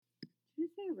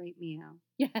at Right Meow.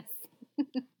 Yes.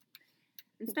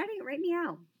 I'm starting at Right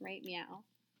Meow. Right meow.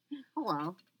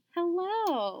 Hello.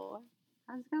 Hello.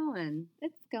 How's it going?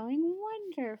 It's going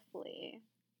wonderfully.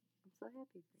 I'm so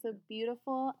happy It's for a you.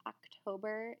 beautiful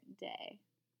October day.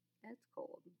 It's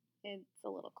cold. It's a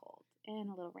little cold and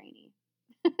a little rainy.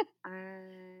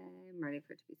 I'm ready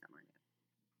for it to be summer again.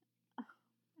 I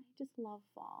just love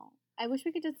fall. I wish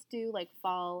we could just do like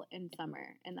fall and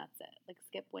summer and that's it. Like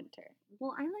skip winter.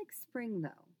 Well, I like spring though.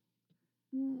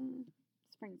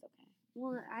 Spring's okay.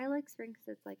 Well, I like spring because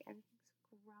it's like everything's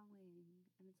growing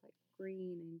and it's like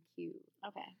green and cute.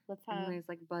 Okay, let's And have there's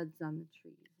like buds on the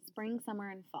trees. spring,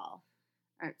 summer, and fall.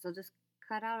 All right, so just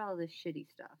cut out all this shitty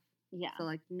stuff. Yeah. So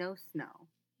like no snow.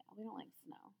 Yeah, we don't like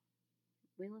snow.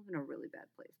 We live in a really bad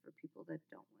place for people that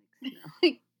don't like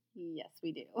snow. Yes,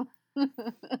 we do.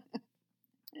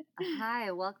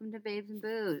 Hi, welcome to Babes and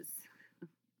Booze.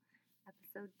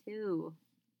 Episode 2.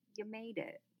 You made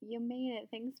it. You made it.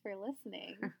 Thanks for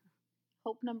listening.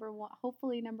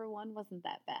 Hopefully number 1 wasn't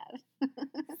that bad.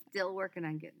 Still working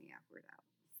on getting the awkward out.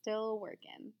 Still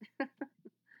working.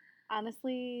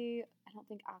 Honestly, I don't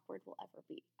think awkward will ever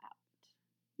be out.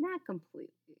 Not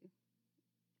completely.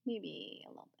 Maybe a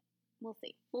little bit. We'll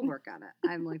see. We'll work on it.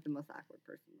 I'm like the most awkward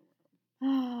person in the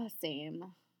world. Ah,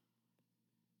 same.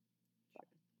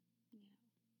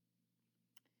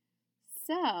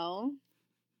 So,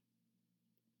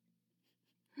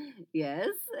 Yes?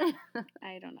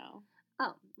 I don't know.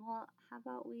 Oh, well, how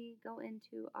about we go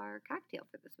into our cocktail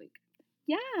for this week?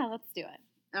 Yeah, let's do it.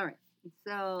 All right.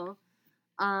 So,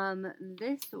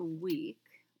 this week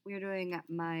we are doing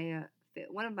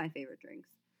one of my favorite drinks.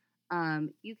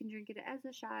 You can drink it as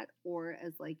a shot or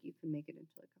as like you can make it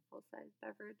into like a full-size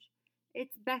beverage.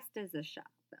 It's best as a shot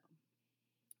though.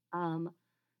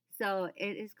 So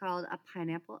it is called a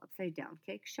pineapple upside down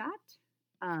cake shot.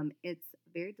 It's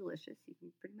very delicious. You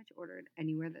can pretty much order it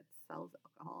anywhere that sells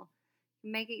alcohol. You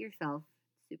can make it yourself.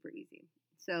 Super easy.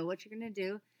 So what you're gonna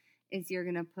do is you're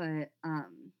gonna put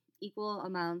equal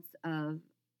amounts of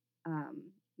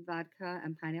vodka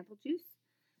and pineapple juice,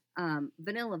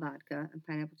 vanilla vodka and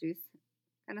pineapple juice.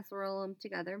 Kind of swirl them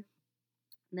together.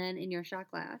 And then in your shot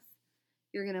glass,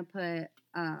 you're gonna put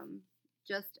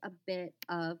just a bit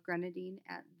of grenadine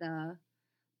at the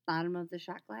bottom of the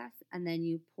shot glass, and then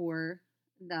you pour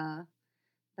the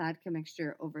vodka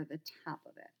mixture over the top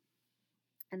of it.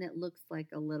 And it looks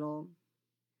like a little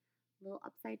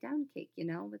upside down cake,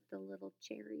 with the little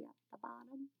cherry at the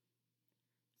bottom.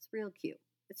 It's real cute.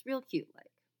 It's real cute,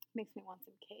 like. Makes me want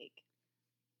some cake.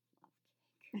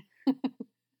 Love cake.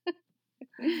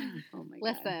 Oh my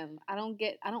god. Listen, I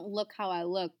don't look how I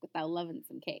look without loving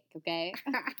some cake, okay?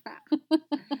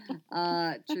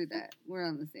 True that. We're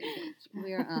on the same page.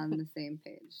 We are on the same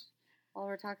page. While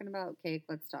we're talking about cake,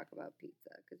 let's talk about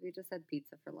pizza. Because we just had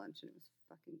pizza for lunch and it was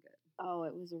fucking good. Oh,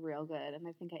 it was real good. And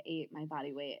I think I ate my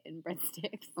body weight in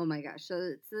breadsticks. Oh my gosh. So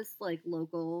it's this like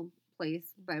local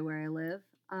place by where I live.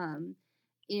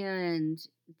 And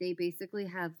they basically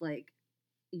have like,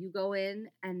 you go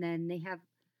in and then they have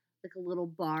like a little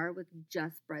bar with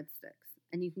just breadsticks.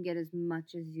 And you can get as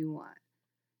much as you want.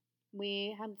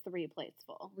 We had 3 plates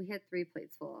full. We had 3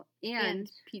 plates full.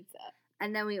 And pizza.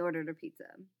 And then we ordered a pizza.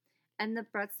 And the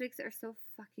breadsticks are so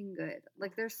fucking good.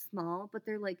 Like, they're small, but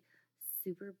they're, like,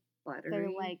 super buttery. They're,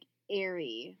 like,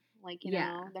 airy. Like, you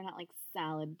know, they're not, like,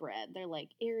 salad bread. They're, like,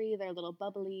 airy. They're a little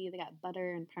bubbly. They got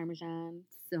butter and Parmesan.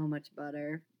 So much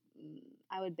butter.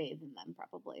 I would bathe in them,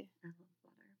 probably. I love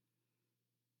butter.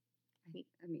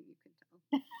 I mean, you can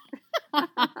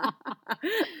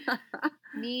tell.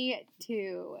 Me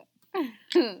too.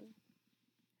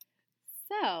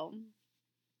 So,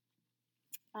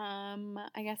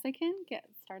 I guess I can get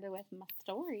started with my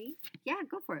story. Yeah,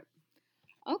 go for it.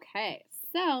 Okay,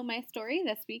 so my story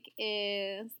this week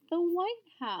is the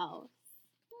White House.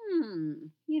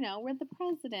 You know, where the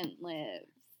president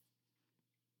lives.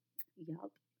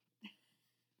 Yup.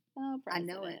 Oh,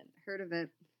 president. I know it. Heard of it.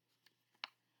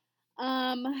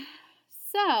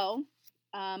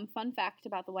 Fun fact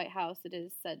about the White House, it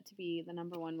is said to be the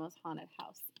 #1 most haunted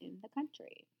house in the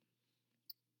country.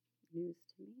 News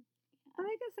to me. Yeah. But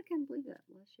I guess I can't believe it.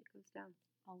 A lot of shit goes down.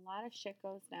 A lot of shit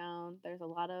goes down. There's a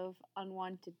lot of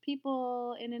unwanted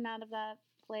people in and out of that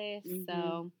place. Mm-hmm.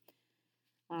 So,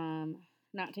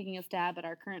 not taking a stab at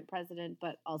our current president,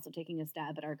 but also taking a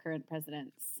stab at our current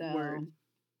president. So, Word.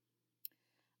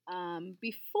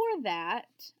 Before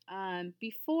that,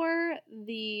 before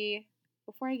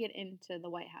I get into the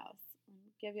White House,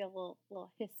 I'll give you a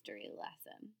little history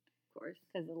lesson. Of course.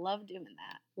 Because I love doing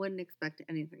that. Wouldn't expect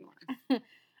anything less.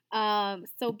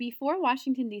 So before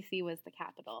Washington, D.C. was the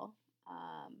capital,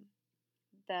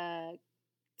 the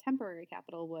temporary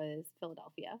capital was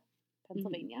Philadelphia,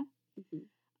 Pennsylvania.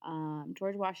 Mm-hmm.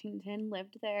 George Washington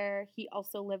lived there. He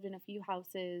also lived in a few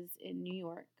houses in New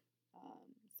York.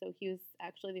 So he was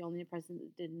actually the only president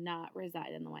that did not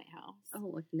reside in the White House. Oh,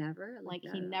 like never? Like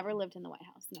he never lived in the White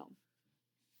House, no.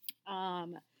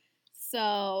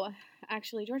 So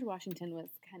actually George Washington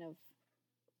was kind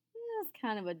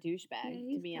of a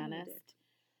douchebag, to be honest.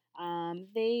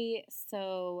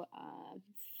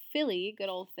 Philly, good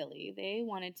old Philly, they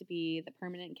wanted to be the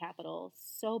permanent capital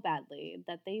so badly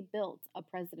that they built a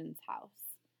president's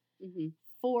house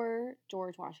for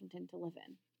George Washington to live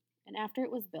in. And after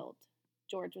it was built,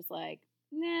 George was like,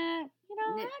 nah,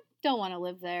 I don't want to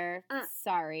live there.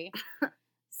 Sorry.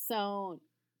 So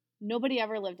nobody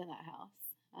ever lived in that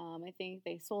house. I think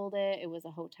they sold it. It was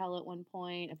a hotel at one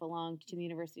point. It belonged to the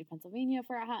University of Pennsylvania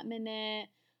for a hot minute,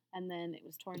 and then it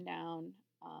was torn down.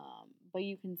 But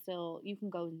you can go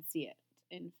and see it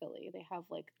in Philly. They have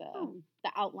like the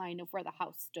outline of where the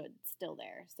house stood still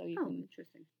there, so you can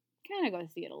interesting. Kind of go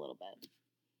see it a little bit.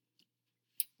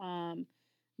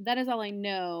 That is all I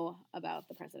know about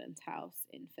the president's house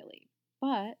in Philly.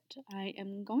 But I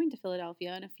am going to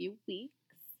Philadelphia in a few weeks.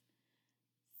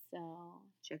 So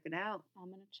check it out. I'm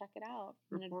going to check it out.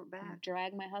 Report back.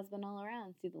 Drag my husband all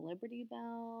around. See the Liberty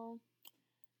Bell,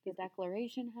 the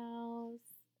Declaration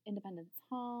House, Independence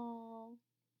Hall.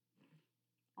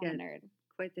 I'm a nerd.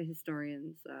 Quite the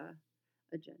historian's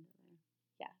agenda there.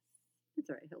 Yes. It's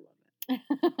all right. He'll love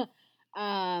it.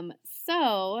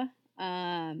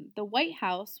 The White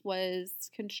House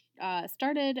was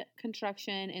started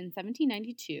construction in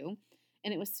 1792,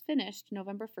 and it was finished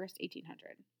November 1st,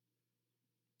 1800.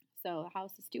 So the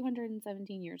house is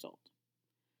 217 years old.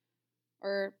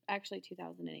 Or actually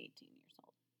 2018 years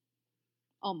old.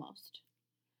 Almost.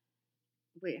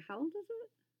 Wait, how old is it?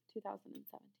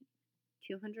 2017.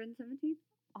 217?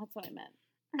 That's what I meant.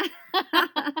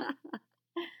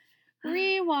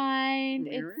 Rewind.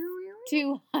 It's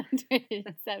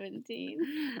 217.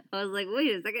 I was like,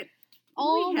 wait a second.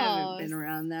 Almost. We haven't been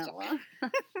around that long.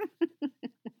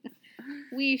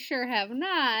 We sure have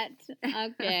not.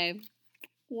 Okay.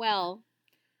 Well,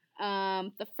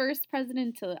 the first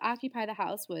president to occupy the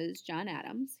house was John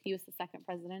Adams. He was the second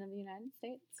president of the United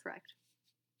States. Correct.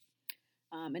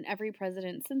 And every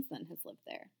president since then has lived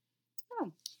there.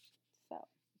 Oh. So.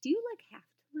 Do you, have to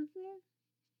live there?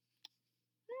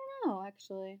 I don't know,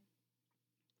 actually.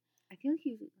 I feel like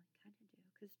you kind of do.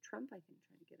 Because Trump, I think,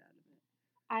 tried to get out of it.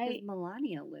 Because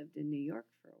Melania lived in New York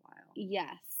for a while.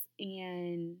 Yes.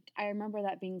 And I remember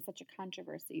that being such a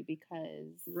controversy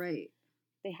because... Right.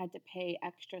 They had to pay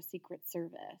extra Secret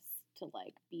Service to,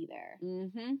 be there.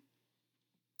 Mm-hmm.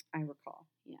 I recall.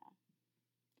 Yeah.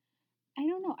 I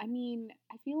don't know. I mean,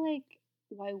 I feel like,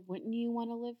 why wouldn't you want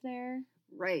to live there?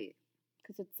 Right.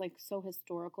 Because it's, so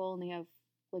historical, and they have,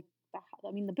 the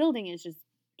building is just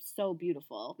so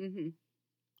beautiful. Mm-hmm.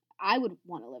 I would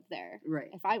want to live there. Right.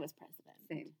 If I was president.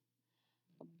 Same.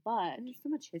 But... And there's so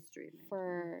much history in there.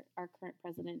 For our current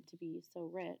president to be so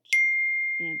rich,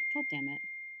 and, God damn it.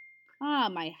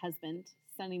 My husband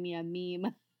sending me a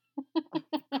meme.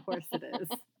 Of course it is.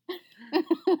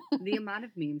 The amount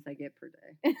of memes I get per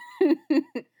day.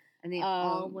 And they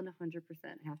all 100%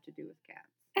 have to do with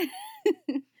cats.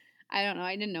 I don't know.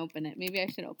 I didn't open it. Maybe I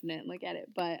should open it and look at it.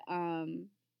 But our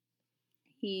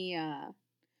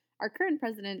current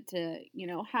president to,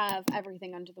 have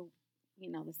everything under the,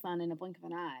 the sun in a blink of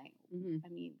an eye. Mm-hmm. I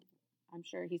mean, I'm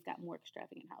sure he's got more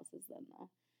extravagant houses than the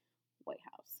White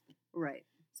House. Right.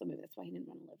 So maybe that's why he didn't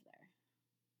want to live there.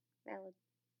 Valid.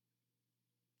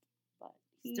 But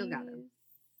still got him.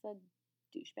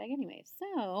 He's a douchebag anyway.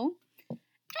 So,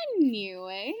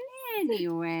 anyway.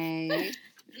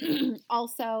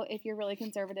 Also, if you're really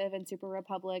conservative and super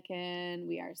Republican,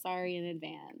 we are sorry in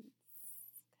advance.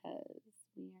 Because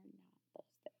we are not those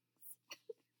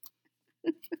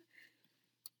things.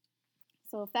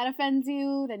 So if that offends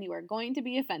you, then you are going to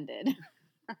be offended.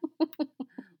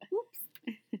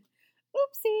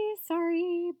 Oopsie,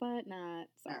 sorry, but not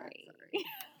sorry.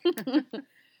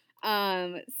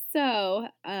 Where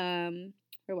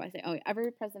was I say? Oh, yeah,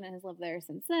 every president has lived there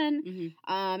since then.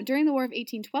 Mm-hmm. During the War of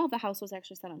 1812, the house was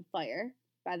actually set on fire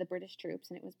by the British troops,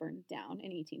 and it was burned down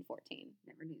in 1814.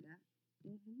 Never knew that.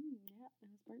 Yeah, it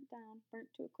was burnt down,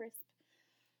 burnt to a crisp.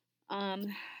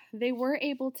 They were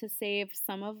able to save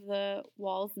some of the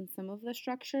walls and some of the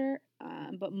structure,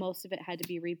 but most of it had to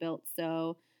be rebuilt.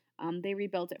 So they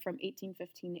rebuilt it from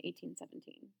 1815 to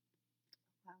 1817.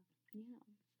 Wow. Yeah.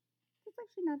 It's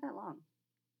actually not that long.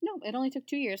 No, it only took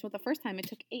 2 years. But the first time it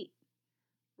took 8.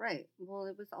 Right. Well,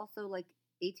 it was also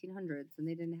 1800s, and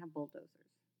they didn't have bulldozers.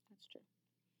 That's true.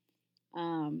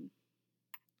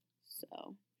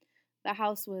 So the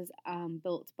house was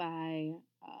built by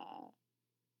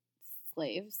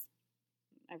slaves.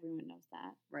 Everyone knows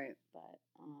that. Right. But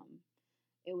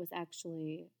it was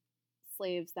actually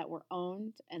slaves that were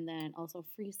owned and then also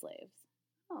free slaves.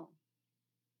 Oh.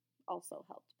 Also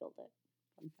helped build it.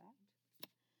 Fun fact.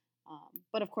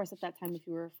 But of course, at that time, if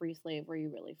you were a free slave, were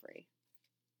you really free?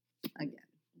 Again.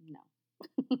 No.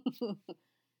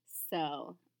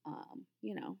 So,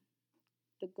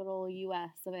 the good old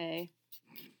U.S. of A.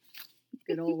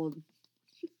 Good old.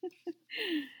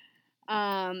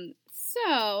 That's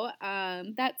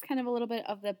kind of a little bit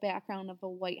of the background of the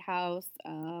White House.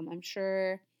 I'm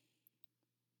sure,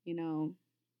 the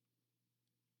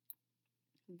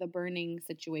burning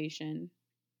situation,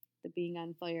 the being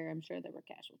on fire, I'm sure there were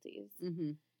casualties.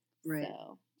 Mm-hmm. Right.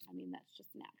 So, that's just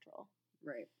natural.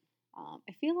 Right.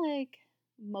 I feel like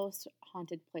most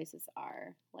haunted places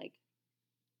are, like,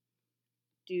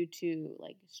 due to,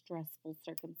 like, stressful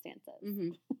circumstances.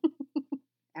 Mm-hmm.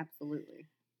 Absolutely.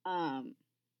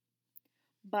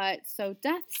 But so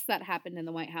deaths that happened in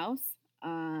the White House.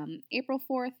 April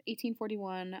 4th,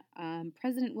 1841,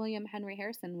 President William Henry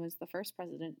Harrison was the first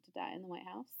president to die in the White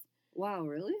House. Wow,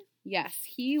 really? Yes,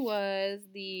 he was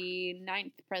the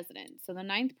 9th president. So the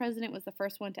 9th president was the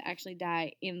first one to actually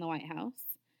die in the White House.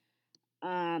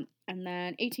 And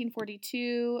then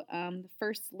 1842, the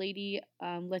First Lady,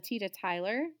 Latita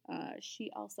Tyler,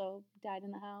 she also died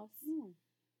in the house.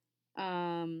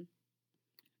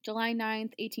 July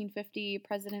 9th, 1850,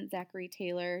 President Zachary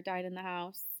Taylor died in the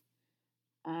house.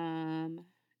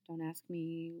 Don't ask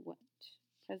me what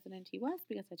president he was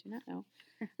because I do not know.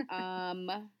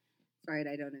 Sorry,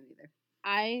 I don't know either.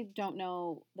 I don't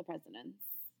know the presidents.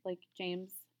 Like,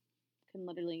 James can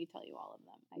literally tell you all of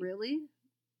them. Really?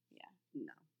 Yeah.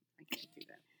 No, I can't do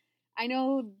that. I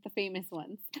know the famous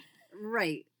ones.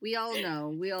 Right. We all know.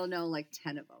 We all know like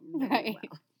 10 of them. Really Right.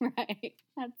 well. Right.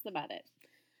 That's about it.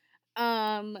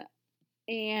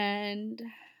 And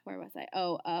where was I?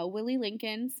 Oh, Willie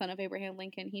Lincoln, son of Abraham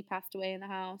Lincoln, he passed away in the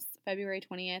house February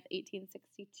 20th,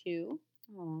 1862.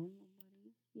 Oh,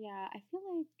 yeah, I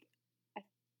feel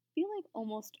like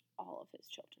almost all of his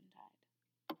children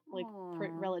died. Like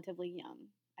relatively young,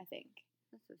 I think.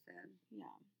 That's so sad.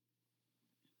 Yeah.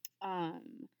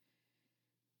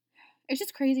 It's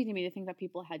just crazy to me to think that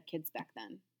people had kids back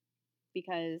then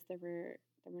because there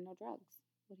were no drugs.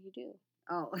 What do you do?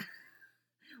 Oh.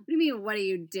 What do you mean, what do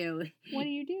you do? What do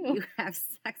you do? You have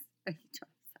sex. You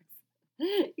don't have sex.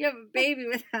 You have a baby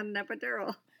without an epidural.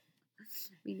 I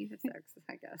mean, you have sex,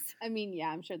 I guess. I mean, yeah,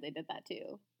 I'm sure they did that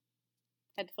too.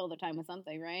 Had to fill their time with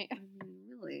something, right? I mean,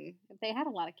 really? They had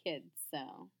a lot of kids,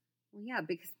 so. Well, yeah,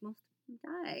 because most of them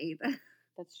died.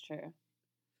 That's true.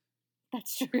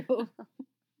 That's true.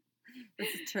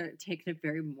 This is taking a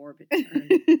very morbid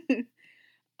turn.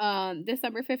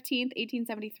 December 15th,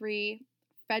 1873,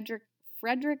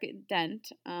 Frederick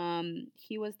Dent,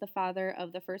 he was the father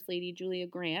of the First Lady Julia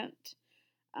Grant.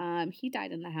 He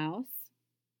died in the house,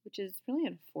 which is really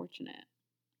unfortunate.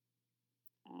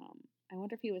 I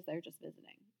wonder if he was there just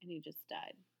visiting and he just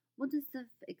died. Well, does the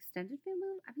extended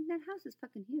family? I mean, that house is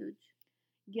fucking huge.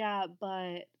 Yeah,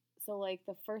 but so like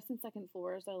the first and second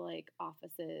floors are like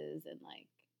offices and like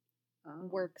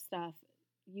work stuff.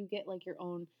 You get like your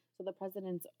own. So the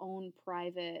president's own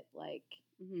private like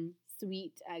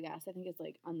suite, I guess. I think it's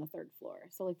like on the 3rd floor.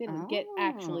 So like they didn't get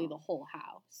actually the whole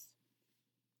house.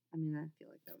 I mean, I feel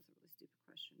like that was a really stupid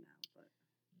question now, but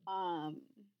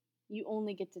you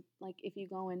only get to like if you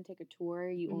go and take a tour,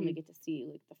 you only get to see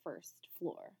like the 1st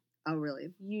floor. Oh,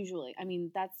 really? Usually, I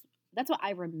mean that's what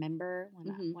I remember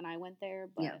when I went there.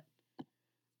 But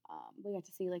we got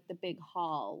to see like the big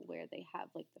hall where they have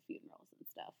like the funerals and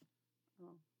stuff.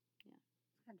 Oh, yeah,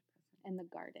 kind of present. And the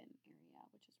garden area,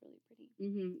 which is really pretty.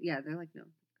 Mm-hmm. Yeah, they're like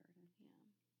garden.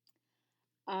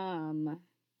 Yeah.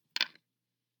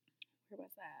 Where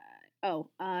was that? Oh,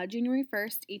 January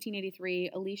 1st, 1883,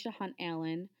 Alicia Hunt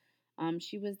Allen.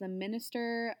 She was the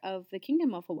minister of the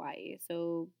Kingdom of Hawaii.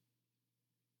 So,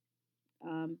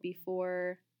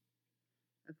 before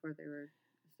they were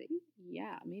a state?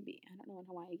 Yeah, maybe. I don't know when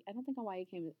Hawaii. I don't think Hawaii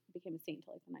became a state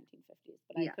until like the 1950s,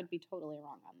 but I could be totally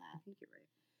wrong on that. I think you're right.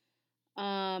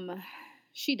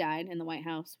 She died in the White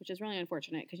House, which is really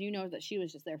unfortunate because you know that she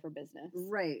was just there for business,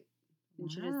 right?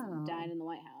 And she just died in the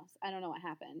White House. I don't know what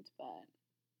happened, but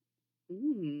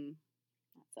that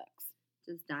sucks.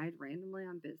 Just died randomly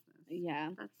on business.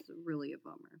 Yeah. That's really a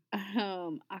bummer.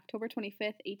 October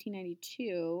 25th,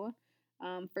 1892,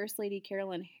 First Lady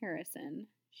Carolyn Harrison,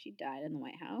 she died in the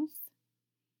White House.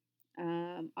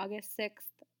 August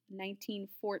 6th,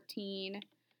 1914,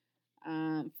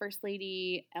 First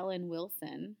Lady Ellen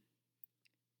Wilson,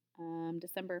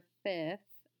 December 5th.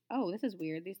 Oh, this is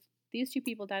weird. These two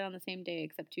people died on the same day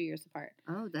except 2 years apart.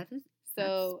 Oh, that's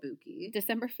So spooky.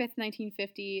 December 5th,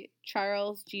 1950,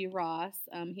 Charles G. Ross,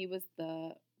 he was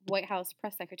the White House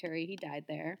press secretary. He died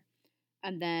there.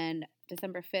 And then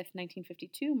December 5th,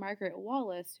 1952, Margaret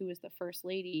Wallace, who was the First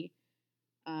Lady,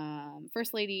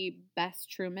 Bess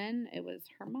Truman, it was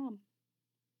her mom.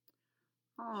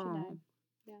 She died.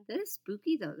 Yeah. That is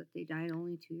spooky, though, that they died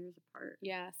only 2 years apart.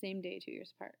 Yeah, same day, 2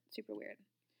 years apart. Super weird.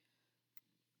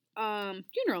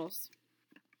 Funerals.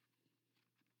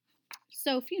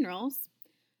 So funerals,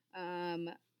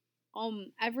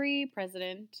 every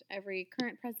president, every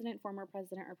current president, former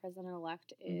president, or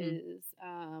president-elect is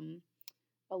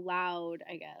allowed,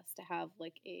 I guess, to have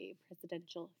like a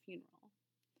presidential funeral.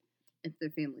 If their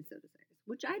family so desires,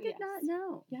 which I did not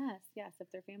know. Yes, if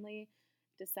their family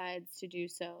decides to do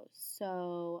so.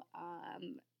 So,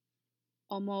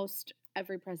 almost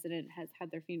every president has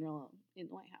had their funeral in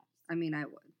the White House. I mean, I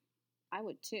would. I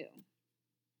would too.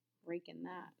 Breaking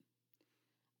that.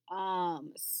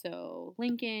 So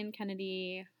Lincoln,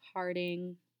 Kennedy,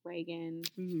 Harding, Reagan.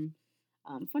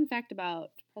 Fun fact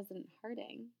about President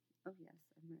Harding. Oh yes,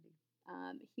 I'm ready.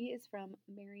 He is from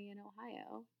Marion,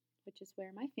 Ohio, which is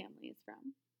where my family is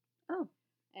from. Oh.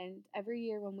 And every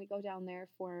year when we go down there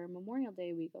for Memorial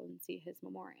Day, we go and see his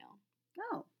memorial.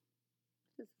 Oh.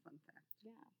 This is a fun fact.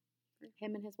 Yeah.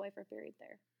 Him and his wife are buried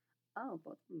there. Oh,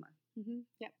 both of them are.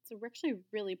 Yeah, it's actually a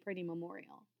really pretty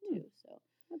memorial, too. So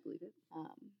I believe it.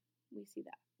 We see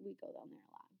that. We go down there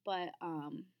a lot. But,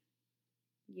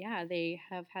 yeah, they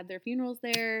have had their funerals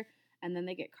there, and then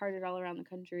they get carted all around the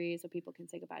country so people can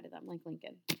say goodbye to them, like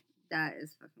Lincoln. That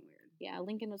is fucking weird. Yeah,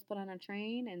 Lincoln was put on a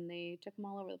train, and they took him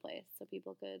all over the place so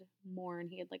people could mourn.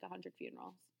 He had like 100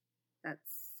 funerals.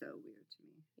 That's so weird to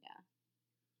me. Yeah.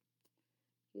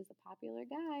 He was a popular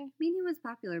guy. I mean, he was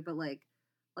popular, but, like,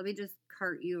 let me just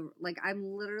cart you. Like,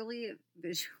 I'm literally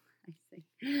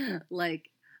visualizing, like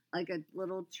a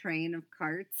little train of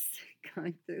carts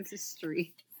going through the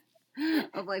streets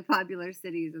of, like, popular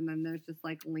cities, and then there's just,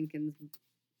 like, Lincoln's,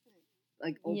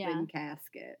 like, open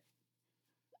casket.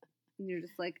 And you're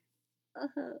just like,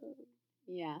 oh.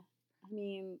 Yeah. I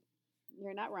mean,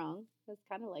 you're not wrong. It's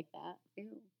kind of like that.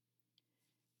 Ew.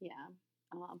 Yeah.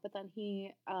 But then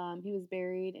he was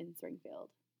buried in Springfield,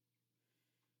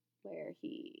 where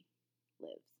he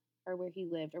lives, or where he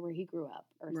lived, or where he grew up,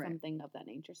 or something of that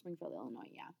nature. Springfield,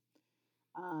 Illinois, yeah.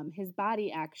 His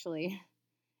body actually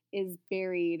is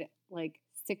buried like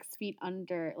 6 feet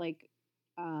under, like,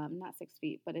 not 6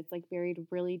 feet, but it's like buried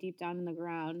really deep down in the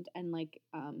ground and like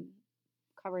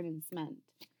covered in cement.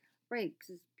 Right,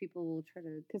 because people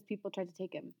tried to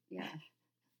take him. Yeah.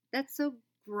 That's so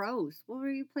gross. What were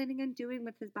you planning on doing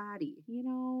with his body? You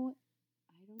know,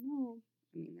 I don't know.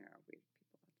 I mean, there are weird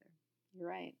people out there. You're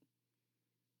right.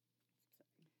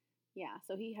 Yeah,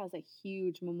 so he has a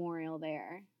huge memorial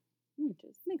there, which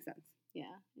makes sense.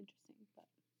 Yeah, interesting. But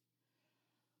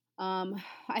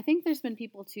I think there's been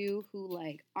people too who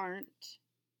like aren't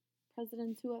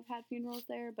presidents who have had funerals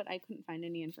there, but I couldn't find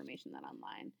any information that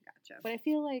online. Gotcha. But I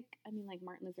feel like, I mean, like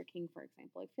Martin Luther King, for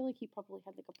example, I feel like he probably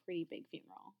had like a pretty big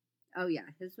funeral. Oh yeah,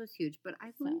 his was huge, but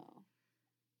I thought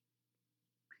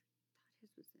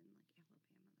his was in like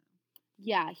Alabama though.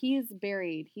 Yeah, he's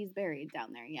buried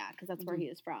down there. Yeah, because that's where he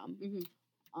is from.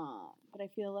 But I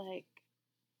feel like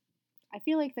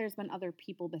there's been other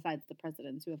people besides the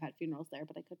presidents who have had funerals there,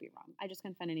 but I could be wrong. I just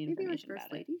couldn't find any information like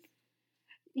about ladies? it.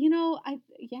 You know,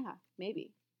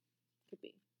 maybe. Could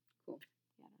be. Cool.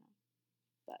 Yeah,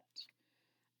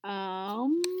 I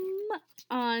don't know. But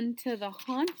on to the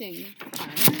haunting part.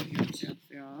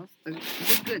 Yes. The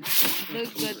good stuff. The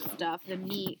good stuff, the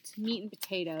meat and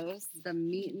potatoes. The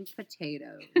meat and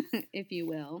potatoes. If you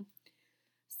will.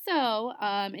 So,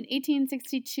 in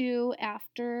 1862,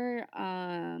 after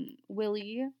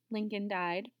Willie Lincoln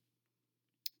died,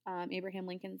 Abraham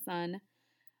Lincoln's son,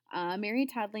 Mary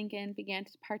Todd Lincoln began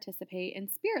to participate in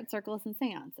spirit circles and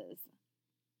seances.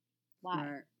 Why?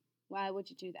 Smart. Why would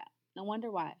you do that? No wonder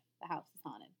why the house is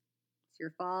haunted. It's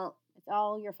your fault. It's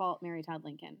all your fault, Mary Todd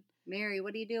Lincoln. Mary,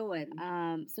 what are you doing?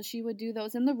 So she would do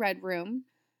those in the Red Room,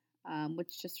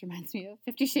 which just reminds me of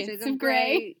 50 Shades of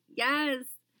Grey. Yes.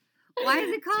 Why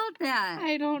is it called that?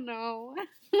 I don't know.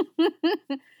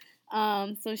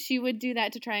 So she would do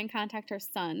that to try and contact her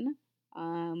son,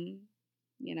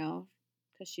 you know,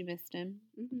 because she missed him,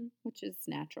 which is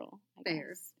natural. I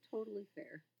guess. Totally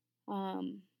fair.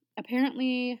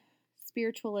 Apparently,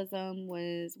 spiritualism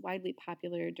was widely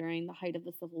popular during the height of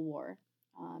the Civil War,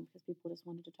 because people just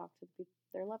wanted to talk to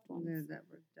their loved ones that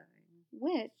were dying.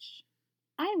 Which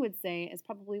I would say is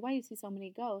probably why you see so many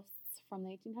ghosts from the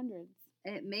 1800s.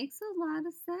 It makes a lot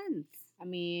of sense. I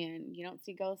mean, you don't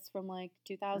see ghosts from like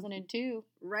 2002.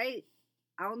 Right.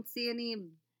 I don't see any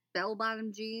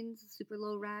bell-bottom jeans, super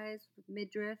low rise,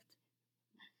 midriff,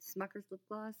 Smucker's lip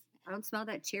gloss. I don't smell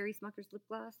that cherry Smucker's lip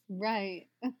gloss. Right.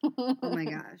 Oh my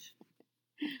gosh.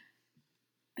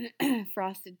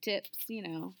 Frosted tips, you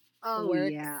know. Oh,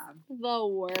 works. yeah. The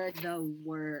works. The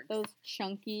works. Those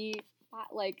chunky,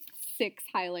 like 6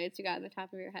 highlights you got on the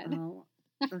top of your head. Oh.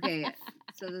 Okay.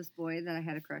 So this boy that I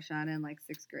had a crush on in like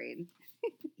 6th grade,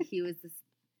 he was this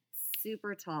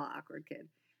super tall, awkward kid.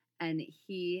 And I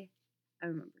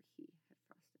remember he had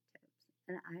frosted tips.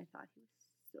 And I thought he was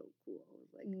so cool. I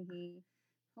was like,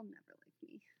 he'll never like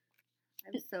me.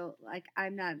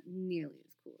 I'm not nearly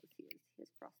as cool as he is. He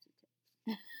has frosted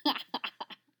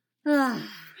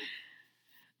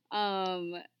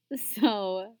tips.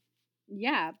 So,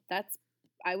 yeah,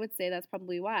 I would say that's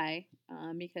probably why.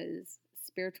 Because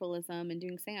spiritualism and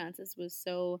doing seances was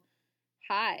so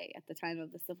high at the time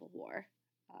of the Civil War.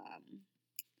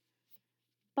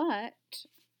 But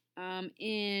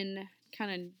in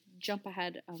kind of jump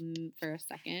ahead for a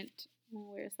second.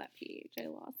 Oh, where's that page? I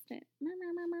lost it.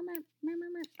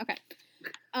 Okay.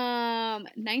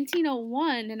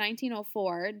 1901 to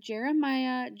 1904,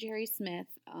 Jeremiah Jerry Smith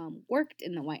worked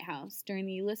in the White House during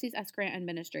the Ulysses S. Grant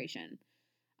administration.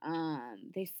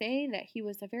 They say that he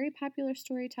was a very popular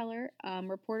storyteller.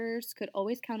 Reporters could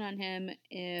always count on him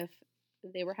if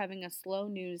they were having a slow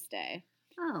news day.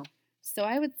 Oh. So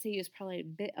I would say he was probably a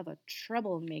bit of a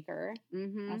troublemaker,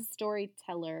 a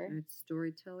storyteller.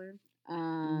 Storyteller.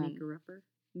 Maker-upper.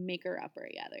 Maker-upper,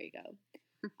 yeah, there you go.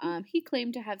 He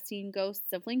claimed to have seen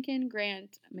ghosts of Lincoln,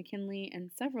 Grant, McKinley,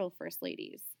 and several first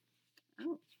ladies.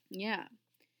 Oh. Yeah.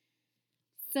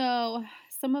 So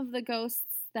some of the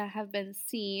ghosts that have been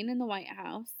seen in the White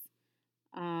House,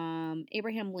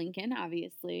 Abraham Lincoln,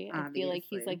 obviously. I feel like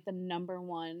he's like the number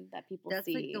one that people see. That's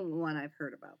like the one I've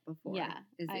heard about before. Yeah,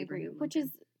 is I Abraham agree. Lincoln. Which is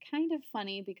kind of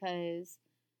funny because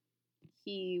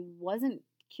he wasn't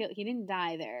killed. He didn't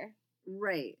die there.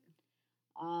 Right.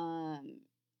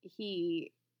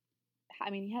 He has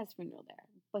a funeral there,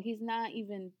 but he's not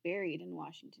even buried in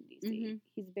Washington, D.C.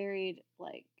 He's buried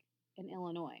like in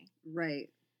Illinois. Right.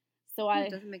 So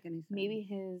it doesn't make any sense. Maybe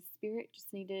his spirit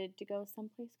just needed to go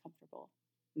someplace comfortable.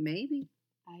 Maybe.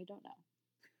 I don't know.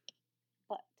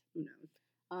 But who knows?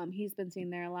 He's been seen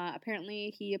there a lot.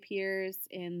 Apparently, he appears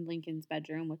in Lincoln's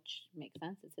bedroom, which makes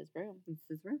sense. It's his room. It's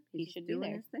his room. He should be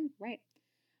there. His thing. Right.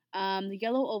 The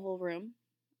Yellow Oval Room.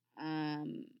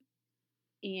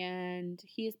 And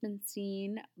he has been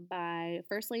seen by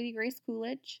First Lady Grace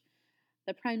Coolidge,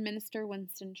 the Prime Minister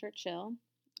Winston Churchill,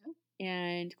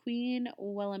 and Queen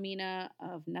Wilhelmina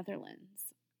of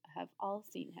Netherlands have all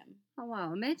seen him. Oh,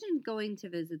 wow. Imagine going to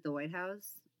visit the White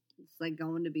House. It's like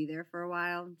going to be there for a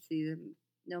while, see them,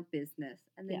 no business,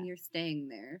 and then you're staying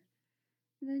there.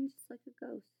 And then just like a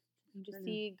ghost. You just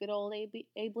see good old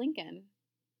Abe Lincoln.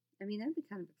 I mean, that'd be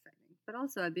kind of exciting. But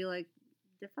also, I'd be like,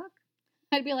 the fuck?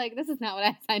 I'd be like, this is not what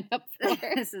I signed up for.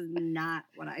 This is not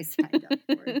what I signed up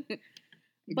for.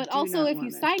 But also, if you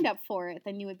signed up for it,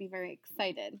 then you would be very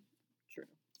excited. True.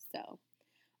 So,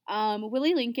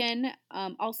 Willie Lincoln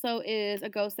also is a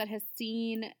ghost that has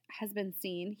been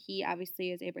seen. He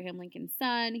obviously is Abraham Lincoln's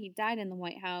son. He died in the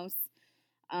White House.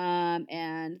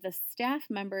 And the staff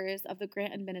members of the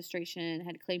Grant administration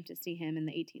had claimed to see him in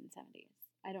the 1870s.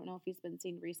 I don't know if he's been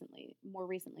seen more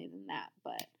recently than that,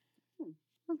 but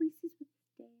at least he's with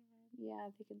his dad. Yeah,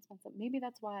 they can spend some. Maybe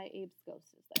that's why Abe's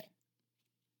ghost is there.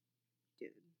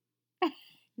 Dude.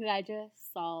 Did I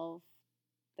just solve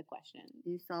the question?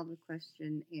 You solved the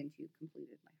question and you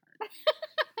completed my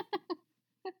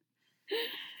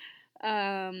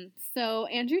heart. So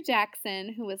Andrew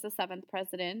Jackson, who was the 7th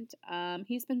president,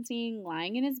 he's been seen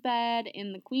lying in his bed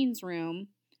in the Queen's room,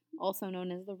 also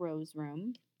known as the Rose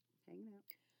Room. Hanging out.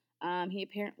 He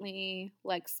apparently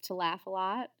likes to laugh a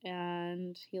lot,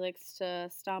 and he likes to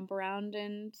stomp around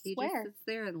and swear. He just sits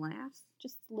there and laughs?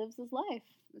 Just lives his life.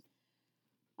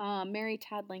 Mary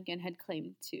Todd Lincoln had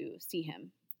claimed to see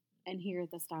him and hear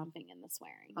the stomping and the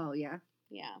swearing. Oh, yeah?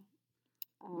 Yeah.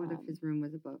 What if his room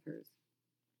was above hers?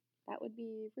 That would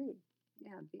be rude.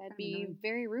 Yeah, that'd be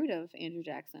very rude of Andrew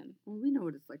Jackson. Well, we know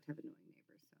what it's like to have annoying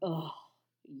neighbors. So. Oh,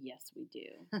 yes, we do.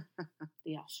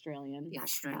 The Australians. The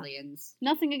Australians.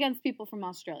 Nothing against people from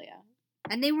Australia.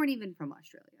 And they weren't even from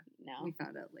Australia. No. We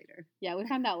found out later. Yeah, we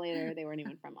found out later they weren't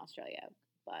even from Australia.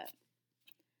 But,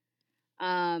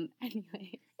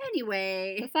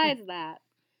 anyway. Besides that,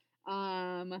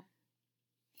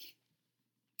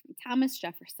 Thomas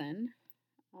Jefferson,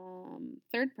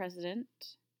 3rd president,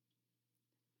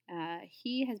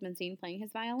 He has been seen playing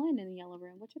his violin in the Yellow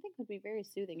Room, which I think would be very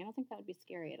soothing. I don't think that would be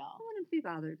scary at all. I wouldn't be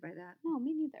bothered by that. No,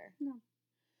 me neither. No.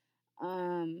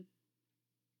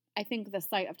 I think the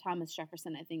sight of Thomas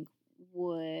Jefferson, I think,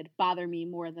 would bother me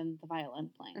more than the violin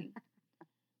playing.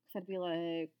 Because I'd be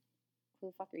like, who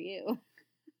the fuck are you?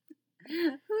 Who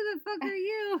the fuck are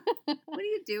you? What are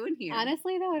you doing here?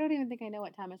 Honestly, though, I don't even think I know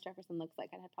what Thomas Jefferson looks like.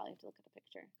 I'd probably have to look at a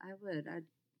picture. I would.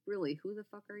 Really, who the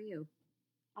fuck are you?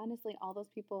 Honestly, all those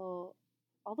people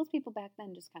back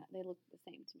then just kind of, they looked the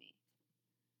same to me.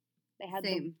 They had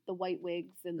the white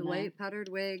wigs and the white powdered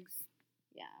wigs.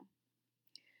 Yeah.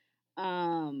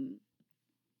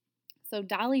 So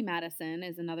Dolly Madison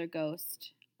is another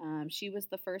ghost. She was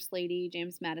the first lady,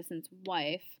 James Madison's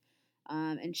wife,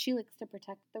 and she likes to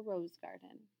protect the rose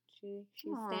garden. She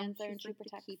stands there and she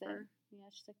protects it. Yeah,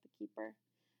 she's like the keeper.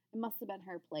 It must have been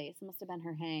her place. It must have been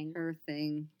her hang. Her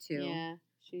thing too. Yeah,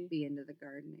 she'd be into the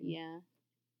gardening. Yeah,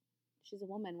 she's a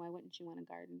woman. Why wouldn't she want to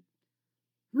garden?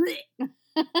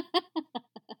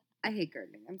 I hate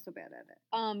gardening. I'm so bad at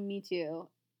it. Me too.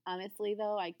 Honestly,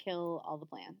 though, I kill all the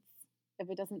plants. If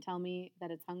it doesn't tell me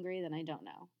that it's hungry, then I don't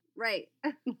know. Right.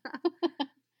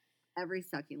 Every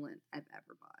succulent I've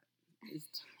ever bought is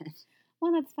dead.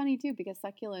 Well, that's funny, too, because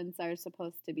succulents are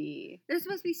supposed to be... They're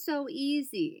supposed to be so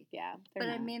easy. Yeah, but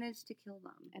not. I managed to kill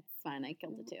them. It's fine. I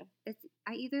killed it, too.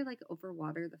 I either, like,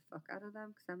 overwater the fuck out of them,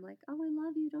 because I'm like, oh, I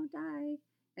love you, don't die.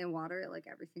 And water it, like,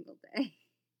 every single day.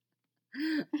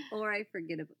 Or I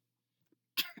forget about...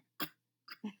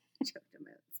 Choked him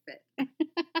out, spit.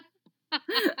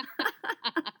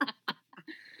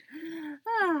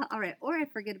 All right. Or I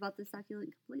forget about the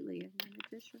succulent completely, and then it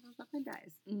just shrivels up and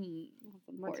dies.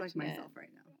 Much like myself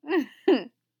right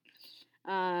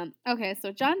now. Okay,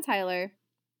 so John Tyler,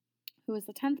 who was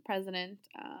the 10th president,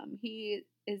 he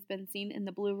has been seen in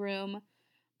the Blue Room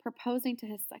proposing to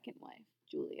his second wife,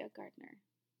 Julia Gardner.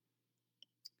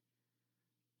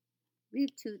 We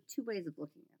have two ways of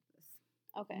looking at this.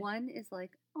 Okay. One is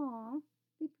like, aw,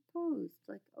 they proposed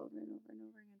like over and over and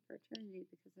over again for eternity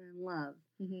because they're in love.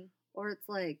 Mm-hmm. Or it's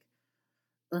like,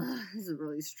 ugh, this is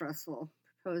really stressful.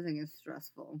 Proposing is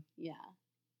stressful. Yeah.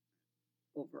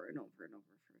 Over and over and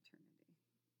over for eternity.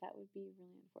 That would be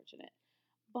really unfortunate.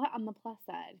 But on the plus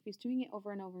side, if he's doing it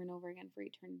over and over and over again for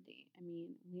eternity, I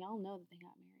mean, we all know that they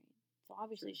got married. So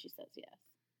obviously she says yes.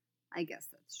 I guess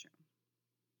that's true.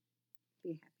 Be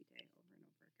a happy day over and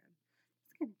over again.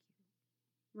 It's kind of cute.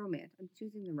 Romance. I'm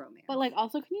choosing the romance. But, like,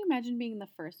 also, can you imagine being the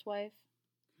first wife?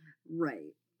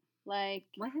 Right. Like...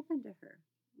 What happened to her?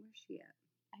 Where's she at?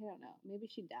 I don't know. Maybe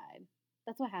she died.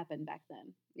 That's what happened back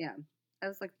then. Yeah. That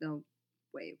was, like, the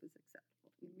way it was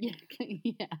acceptable. Yeah.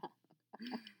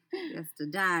 She has to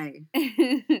die.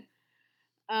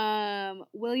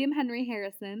 William Henry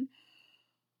Harrison,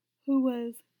 who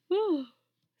was...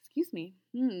 excuse me.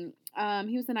 He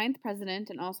was the 9th president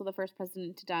and also the first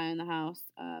president to die in the house.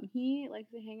 He likes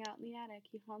to hang out in the attic.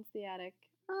 He haunts the attic.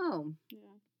 Oh.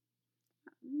 Yeah.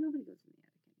 Nobody goes in the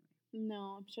attic anyway.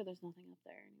 No, I'm sure there's nothing up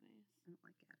there anyways. I don't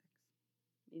like attics.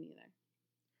 Me neither.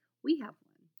 We have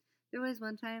one. There was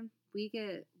one time we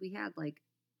had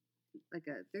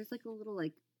there's like a little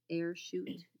like air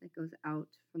chute that goes out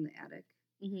from the attic.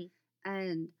 Mm-hmm.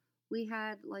 And we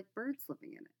had like birds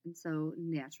living in it. And so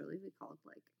naturally we called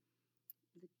like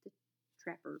the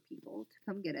trapper people to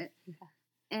come get it. Yeah.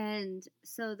 And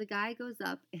so the guy goes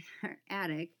up in our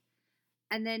attic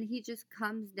and then he just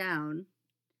comes down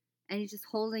and he's just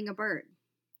holding a bird.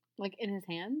 Like in his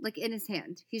hand? Like in his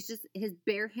hand. He's just his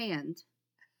bare hand.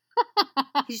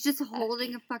 He's just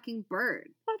holding a fucking bird.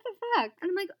 What the fuck? And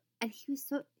I'm like, and he was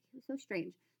so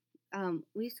strange.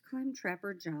 We used to call him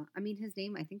Trapper John. I think his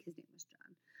name was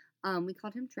John. We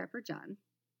called him Trapper John.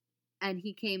 And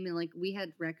he came and, like, we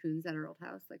had raccoons at our old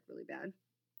house, like, really bad.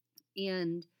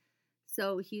 And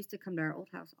so he used to come to our old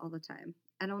house all the time.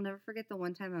 And I'll never forget the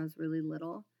one time I was really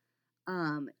little.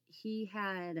 He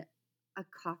had a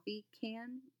coffee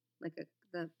can, like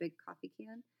the big coffee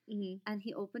can. Mm-hmm. And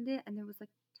he opened it, and there was, like,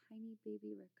 tiny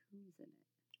baby raccoons in it.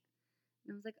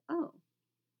 And I was like, oh,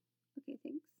 okay,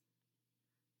 thanks.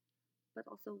 But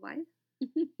also, why?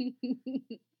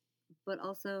 But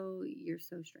also, you're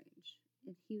so strange.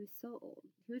 And he was so old.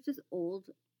 He was just old,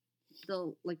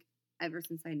 ever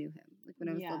since I knew him. Like, when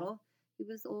I was little, he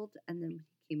was old. And then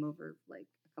he came over, like,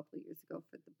 a couple of years ago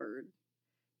for the bird.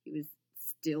 He was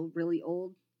still really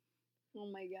old.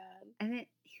 Oh, my God. And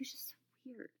he was just so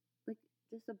weird. Like,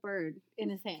 just a bird. In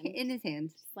his hand. In his hand.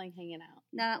 Just, like, hanging out.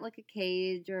 Not like a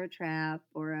cage or a trap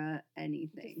or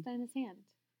anything. Just in his hand.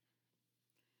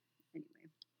 Anyway.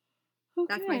 Okay.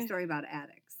 That's my story about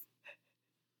attics.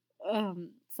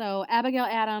 So Abigail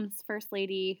Adams, First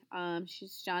Lady,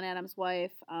 she's John Adams'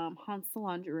 wife, haunts the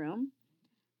laundry room.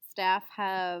 Staff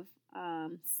have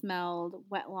smelled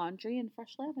wet laundry and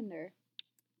fresh lavender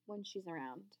when she's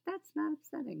around. That's not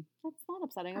upsetting. That's not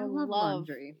upsetting. I love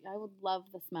laundry. I would love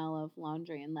the smell of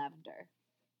laundry and lavender.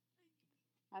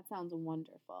 That sounds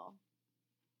wonderful.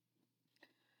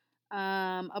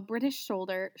 A British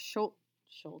soldier.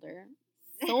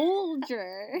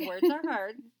 Words are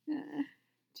hard.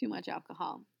 Too much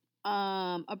alcohol.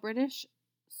 A British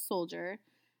soldier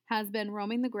has been seen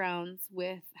roaming the grounds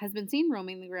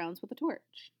with a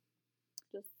torch.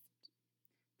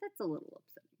 That's a little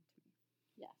upsetting to me.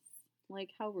 Yes.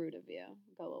 Like, how rude of you.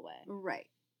 Go away. Right.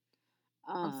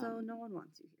 Also, no one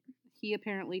wants you here. He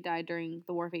apparently died during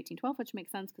the War of 1812, which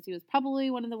makes sense because he was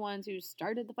probably one of the ones who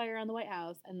started the fire on the White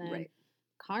House, and then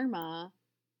karma,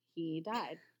 he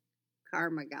died.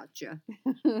 Karma got you.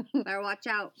 Better watch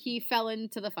out. He fell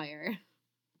into the fire.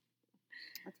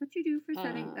 That's what you do for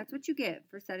setting. That's what you get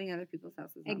for setting other people's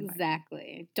houses on fire.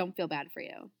 Exactly. Don't feel bad for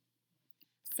you.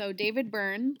 So David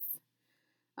Burns,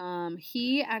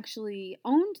 he actually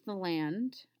owned the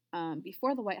land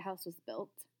before the White House was built.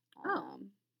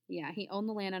 Yeah, he owned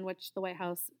the land on which the White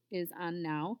House is on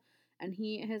now, and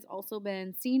he has also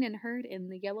been seen and heard in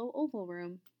the Yellow Oval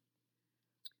Room.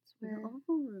 The Oval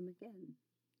Room again.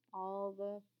 All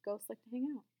the ghosts like to hang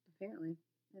out. Apparently,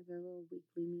 they have their little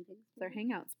weekly meetings. It's their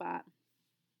hangout spot.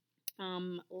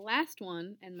 Last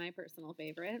one, and my personal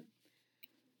favorite,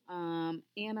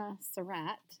 Anna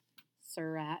Surratt.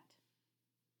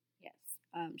 Yes.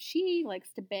 She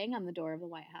likes to bang on the door of the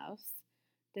White House,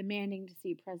 demanding to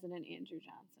see President Andrew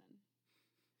Johnson.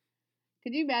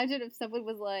 Could you imagine if someone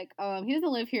was like, he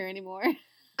doesn't live here anymore? Yeah,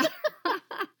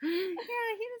 he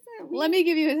doesn't. Let me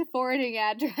give you his forwarding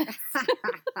address.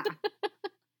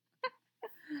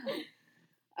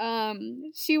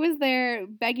 She was there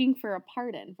begging for a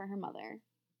pardon for her mother.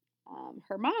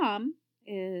 Her mom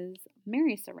is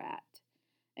Mary Surratt,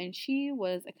 and she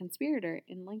was a conspirator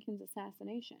in Lincoln's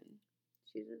assassination.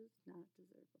 She does not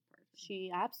deserve a pardon.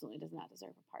 She absolutely does not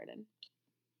deserve a pardon.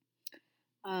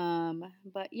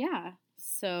 But yeah,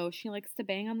 so she likes to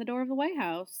bang on the door of the White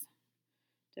House,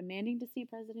 demanding to see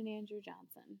President Andrew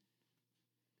Johnson.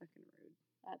 Fucking rude.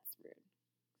 that's rude.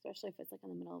 Especially if it's like in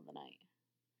the middle of the night.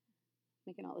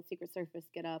 Making all the Secret Service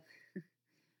get up.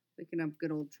 Waking up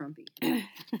good old Trumpy.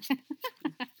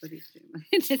 Footy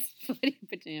pajamas. Just footy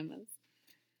pajamas.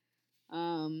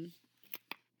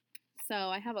 So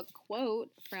I have a quote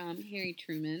from Harry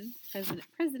Truman,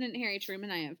 President Harry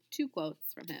Truman. I have two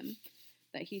quotes from him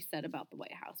that he said about the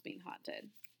White House being haunted.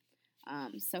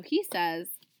 So he says,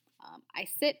 I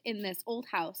sit in this old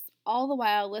house all the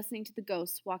while listening to the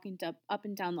ghosts walking up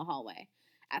and down the hallway.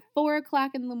 At 4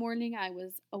 o'clock in the morning, I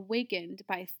was awakened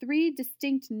by 3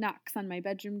 distinct knocks on my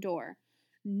bedroom door.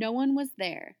 No one was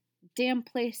there. Damn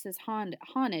place is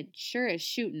haunted, sure as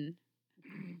shootin'.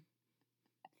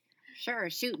 Sure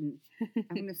as shootin'.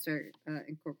 I'm going to start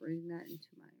incorporating that into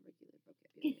my regular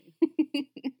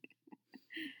vocabulary.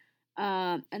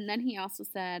 And then he also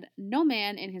said, no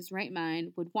man in his right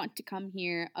mind would want to come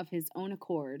here of his own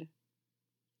accord.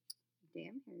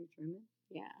 Damn, Harry Truman.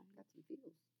 Yeah. Got some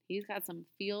feels. He's got some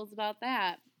feels about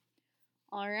that.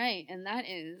 All right, and that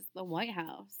is the White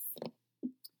House.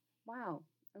 Wow,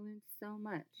 I learned so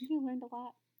much. You learned a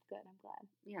lot. Good, I'm glad.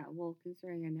 Yeah, well,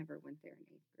 considering I never went there in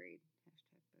 8th grade.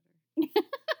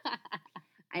 #bitter.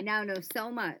 I now know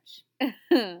so much.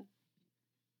 Oh,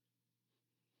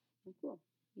 cool.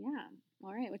 Yeah.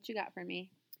 All right, what you got for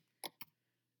me?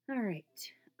 All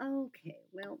right. Okay,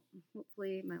 well,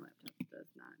 hopefully my laptop does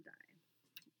not die.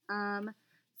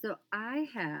 So I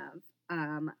have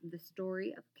the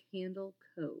story of Candle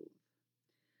Cove.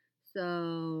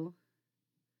 So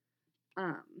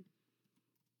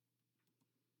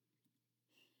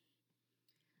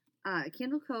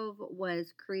Candle Cove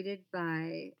was created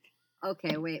by.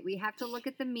 Okay, wait. We have to look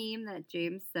at the meme that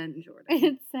James sent Jordan.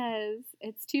 It says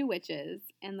it's 2 witches,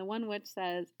 and the one witch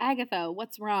says, "Agatha,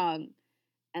 what's wrong?"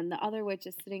 And the other witch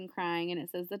is sitting crying, and it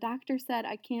says, "The doctor said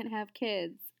I can't have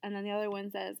kids." And then the other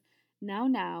one says,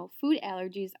 Now, food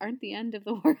allergies aren't the end of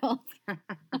the world."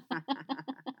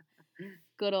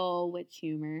 Good old witch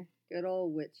humor. Good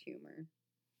old witch humor.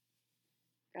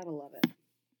 Gotta love it.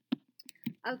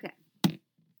 Okay.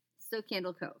 So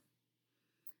Candle Cove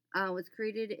was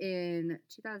created in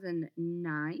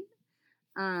 2009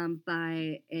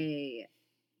 by a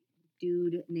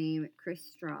dude named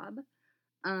Chris Straub.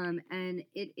 And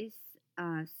it is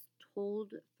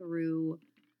told through,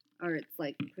 or it's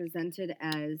like presented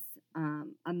as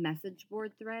a message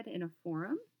board thread in a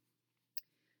forum.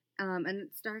 And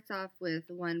it starts off with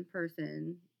one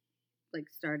person like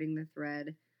starting the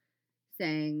thread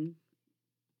saying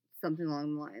something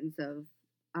along the lines of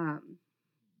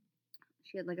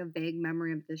she had like a vague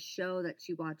memory of this show that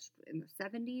she watched in the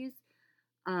 70s.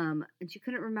 And she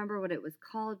couldn't remember what it was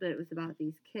called, but it was about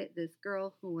this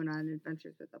girl who went on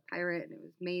adventures with a pirate, and it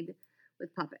was made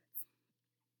with puppets.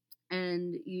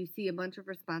 And you see a bunch of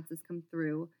responses come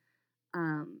through,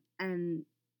 and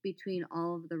between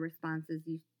all of the responses,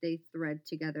 they thread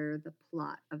together the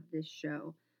plot of this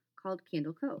show called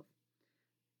Candle Cove.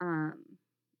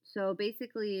 So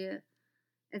basically,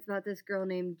 it's about this girl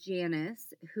named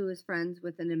Janice who is friends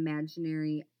with an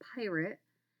imaginary pirate,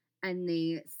 and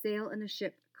they sail in a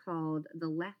ship called the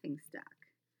Laughing Stock.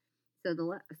 So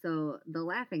the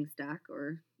Laughing Stock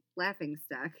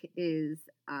is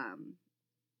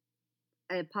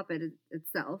a puppet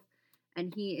itself,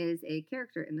 and he is a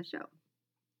character in the show.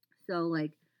 So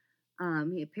like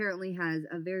he apparently has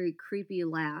a very creepy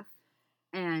laugh,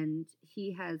 and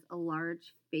he has a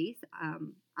large face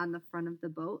on the front of the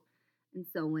boat. And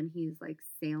so when he's like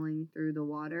sailing through the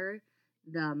water,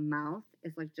 the mouth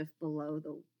is like just below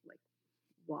the like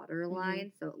water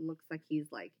line, so it looks like he's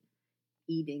like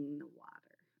eating the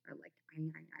water or like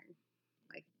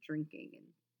like drinking and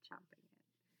chomping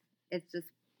it. It's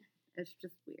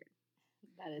just weird.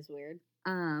 That is weird.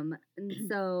 And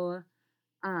so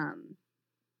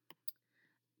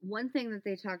one thing that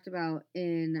they talked about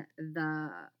in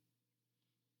the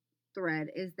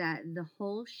thread is that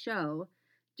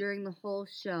during the whole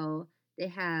show, they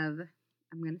have,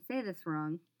 I'm going to say this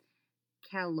wrong,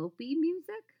 calliope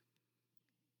music,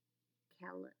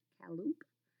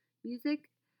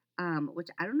 which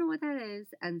I don't know what that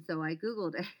is, and so I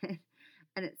Googled it,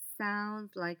 and it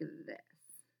sounds like this.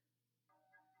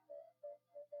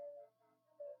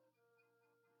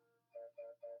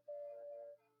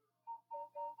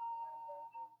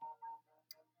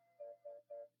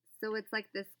 So it's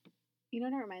like this. You know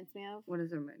what it reminds me of? What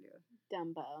does it remind you of?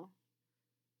 Dumbo.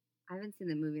 I haven't seen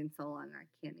the movie in so long, I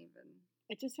can't even.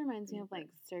 It just reminds me of like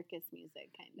circus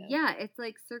music, kind of. Yeah, it's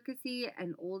like circusy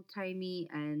and old timey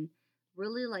and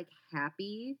really like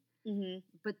happy. Mm-hmm.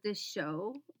 But this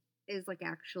show is like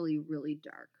actually really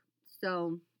dark.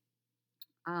 So,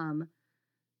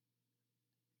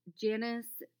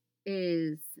 Janice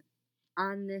is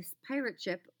on this pirate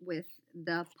ship with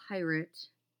the pirate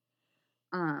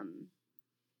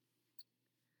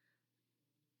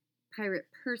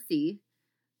Percy,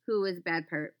 who is a bad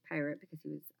pirate because he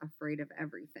was afraid of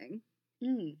everything.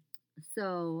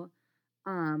 So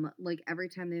like every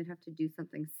time they would have to do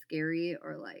something scary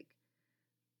or like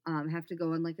have to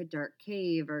go in like a dark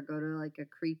cave or go to like a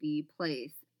creepy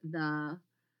place, the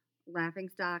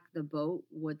laughingstock, the boat,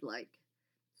 would like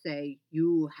say,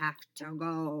 "You have to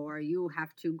go," or "You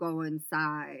have to go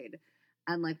inside."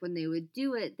 And like when they would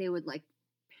do it, they would like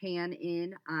pan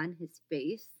in on his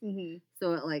face,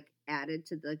 so it like added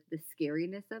to the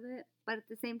scariness of it. But at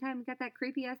the same time, it got that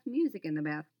creepy ass music in the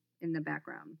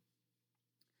background.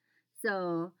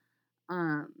 So,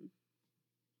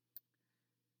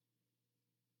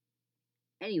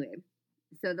 anyway,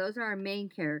 so those are our main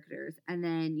characters, and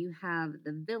then you have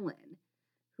the villain,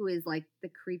 who is like the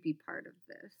creepy part of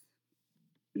this.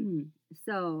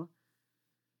 So,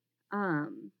 now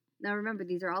remember,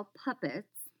 these are all puppets.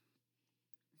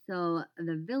 So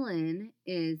the villain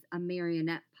is a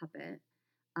marionette puppet,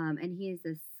 and he is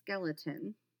a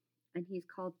skeleton, and he's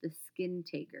called the Skin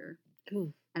Taker.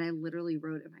 Ooh. And I literally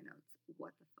wrote in my notes,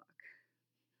 "What the fuck?"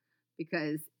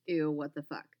 Because ew, what the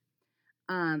fuck?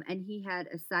 And he had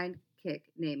a sidekick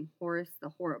named Horace the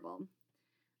Horrible,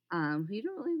 who you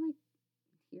don't really like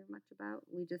hear much about.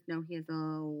 We just know he has a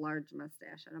large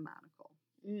mustache and a monocle.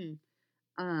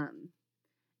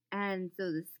 And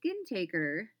so the Skin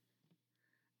Taker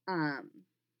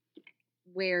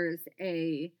wears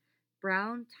a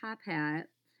brown top hat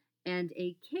and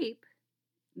a cape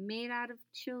made out of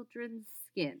children's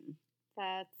skin.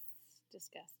 That's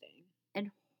disgusting.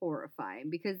 And horrifying,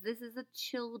 because this is a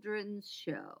children's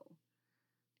show.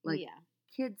 Like, yeah,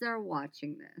 kids are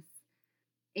watching this.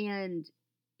 And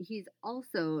he's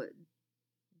also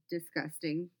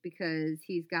disgusting because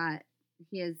he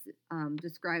is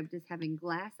described as having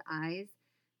glass eyes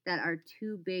that are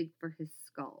too big for his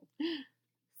skull.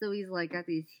 So he's like got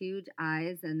these huge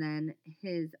eyes, and then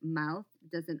his mouth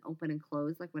doesn't open and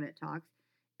close like when it talks.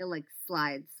 It like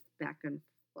slides back and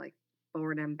like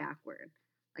forward and backward,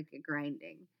 like a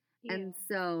grinding. Yeah. And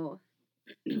so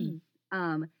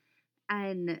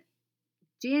and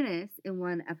Janice in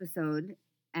one episode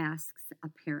asks,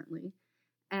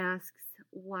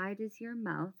 why does your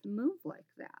mouth move like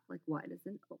that? Like, why doesn't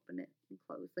it open it and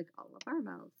close like all of our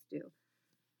mouths do?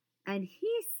 And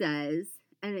he says,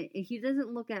 and he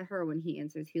doesn't look at her when he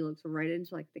answers. He looks right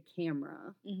into like the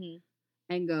camera Mm-hmm.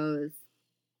 and goes,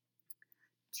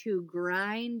 "To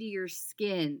grind your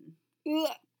skin."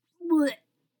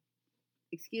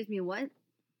 Excuse me, what?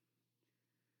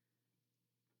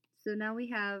 So now we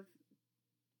have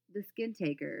the skin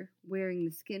taker wearing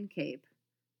the skin cape,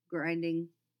 grinding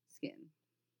skin.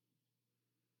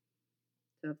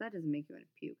 So if that doesn't make you want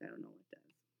to puke, I don't know what does.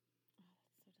 Oh,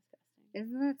 that's so disgusting.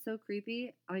 Isn't that so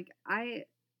creepy? Like,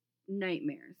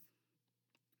 nightmares.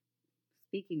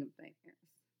 Speaking of nightmares,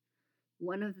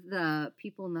 one of the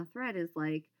people in the thread is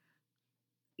like,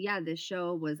 yeah, this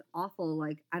show was awful.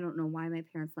 Like, I don't know why my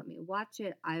parents let me watch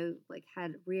it. I like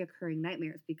had reoccurring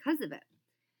nightmares because of it.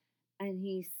 And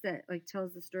he said, like,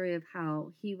 tells the story of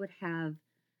how he would have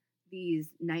these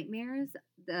nightmares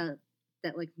that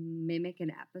like mimic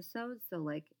an episode. So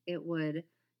like it would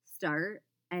start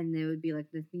and there would be like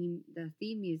the theme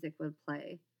music would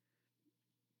play.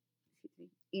 Excuse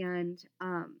me. And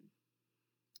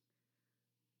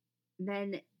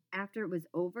then after it was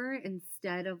over,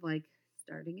 instead of like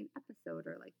starting an episode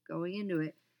or like going into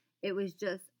it, it was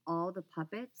just all the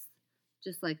puppets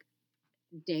just like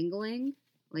dangling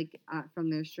like from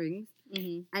their strings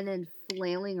and then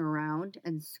flailing around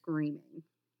and screaming.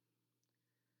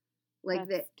 Like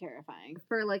that's terrifying.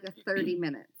 For like a 30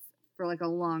 minutes, for like a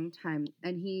long time.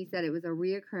 And he said it was a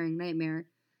reoccurring nightmare.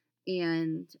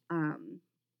 And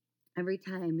every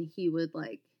time he would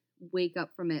like wake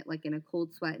up from it like in a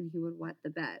cold sweat and he would wet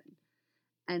the bed.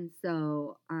 And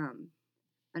so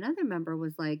another member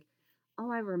was like,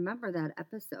 "Oh, I remember that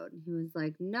episode." And he was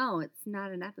like, "No, it's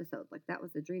not an episode. Like that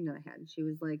was a dream that I had." And she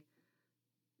was like,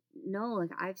 "No,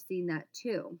 like I've seen that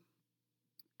too."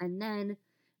 And then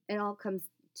it all comes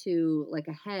to like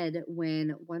a head when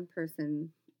one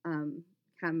person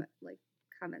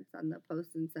comments on the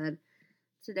post and said,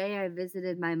 "Today I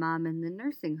visited my mom in the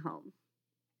nursing home.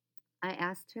 I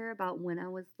asked her about when I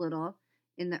was little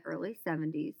in the early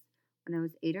 70s when I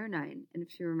was 8 or 9 and if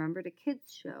she remembered a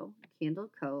kids show, Candle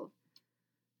Cove.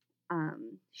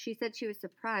 She said she was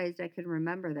surprised I could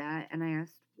remember that, and I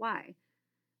asked why.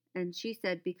 And she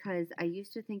said, because I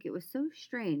used to think it was so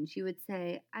strange. You would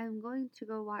say, 'I'm going to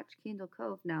go watch Candle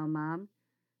Cove now, Mom.'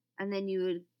 And then you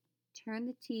would turn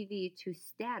the TV to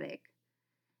static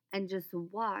and just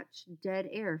watch dead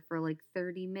air for like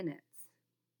 30 minutes.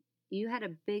 You had a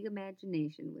big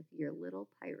imagination with your little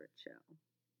pirate show."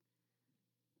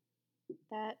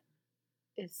 That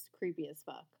is creepy as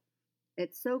fuck.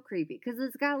 It's so creepy because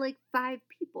it's got like 5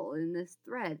 people in this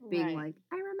thread being Right. like,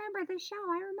 "I remember the show.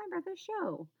 I remember the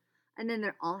show." And then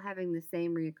they're all having the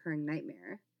same reoccurring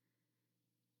nightmare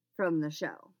from the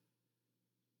show.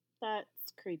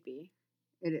 That's creepy.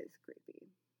 It is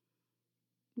creepy.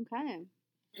 Okay.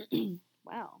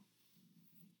 Wow.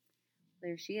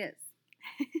 There she is.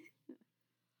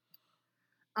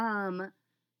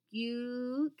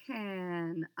 You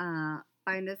can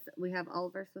find us. We have all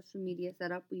of our social media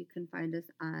set up. You can find us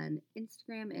on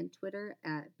Instagram and Twitter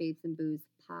at Babes and Booze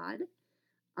Pod.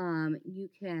 You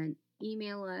can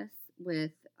email us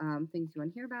with things you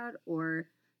want to hear about or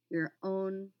your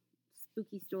own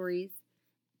spooky stories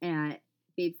at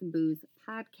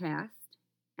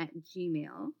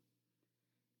babesandboozepodcast@gmail.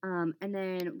 And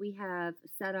then we have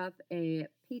set up a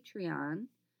Patreon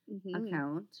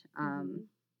account,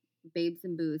 Babes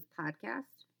and Booze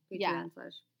Podcast. Yeah.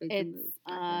 Patreon/Babes and Booze It's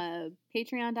Podcast.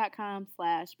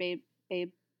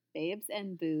 patreon.com/babes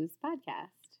and booze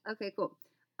podcast. Okay, cool.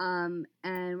 And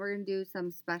we're gonna do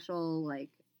some special like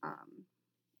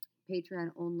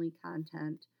Patreon only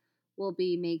content. We'll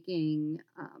be making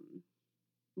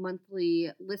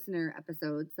monthly listener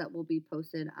episodes that will be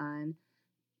posted on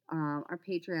our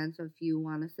Patreon. So if you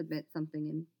want to submit something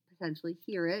and potentially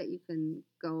hear it, you can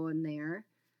go in there.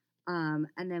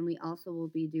 And then we also will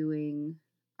be doing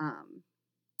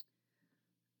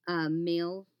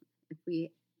mail if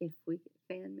we get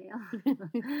fan mail.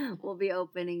 We'll be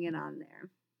opening it on there.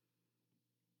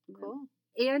 Cool.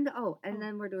 And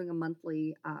then we're doing a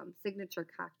monthly signature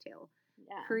cocktail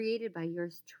Yeah. created by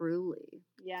yours truly.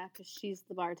 Yeah, because she's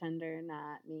the bartender,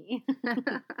 not me.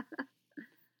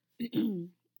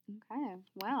 Okay.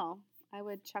 Well, I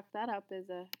would chuck that up as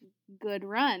a good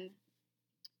run.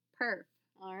 Perf.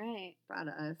 All right. Proud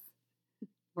of us.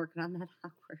 Working on that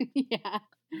awkward. Yeah.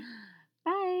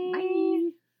 Bye. Bye.